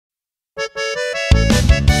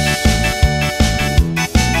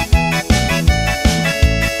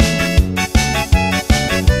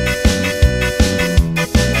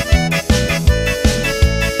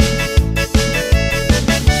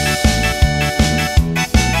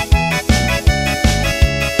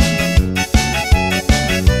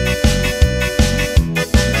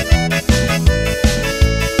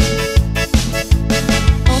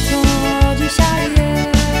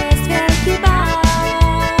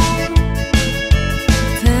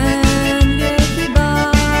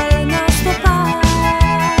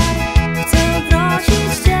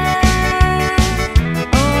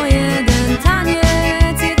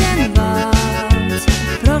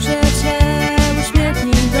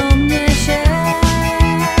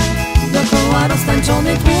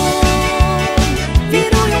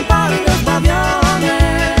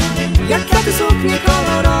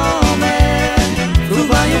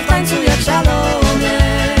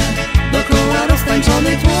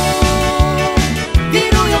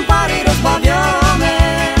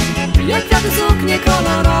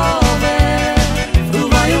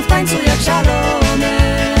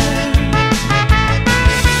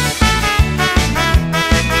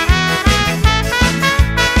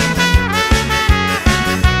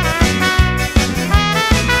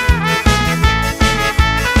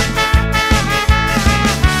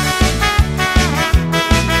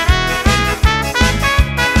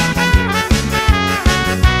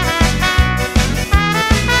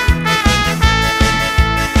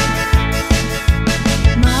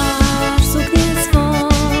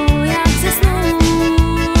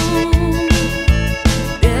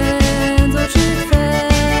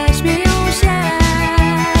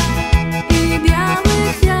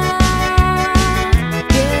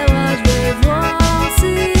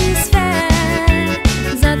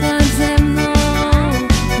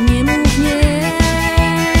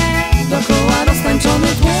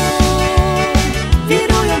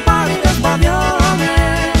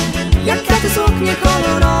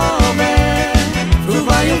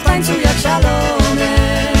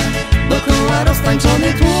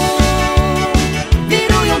roztańczony tłum.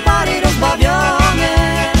 Wirują pary rozbawione,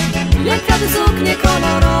 jak kwiaty suknie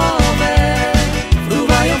kolorowe,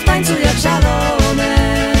 fruwają w tańcu jak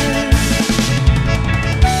szalone.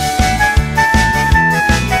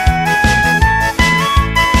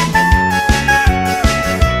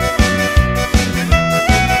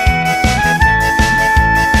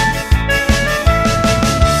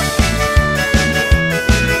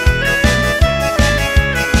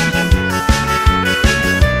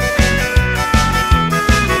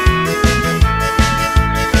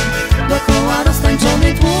 Dokoła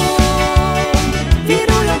roztańczony tłum,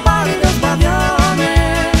 wirują pary rozbawione,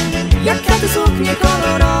 jak kwiaty suknie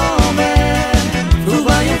kolorowe,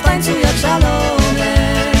 fruwają w tańcu jak szalone.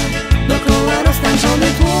 Dokoła roztańczony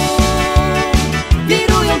tłum,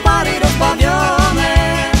 wirują pary rozbawione,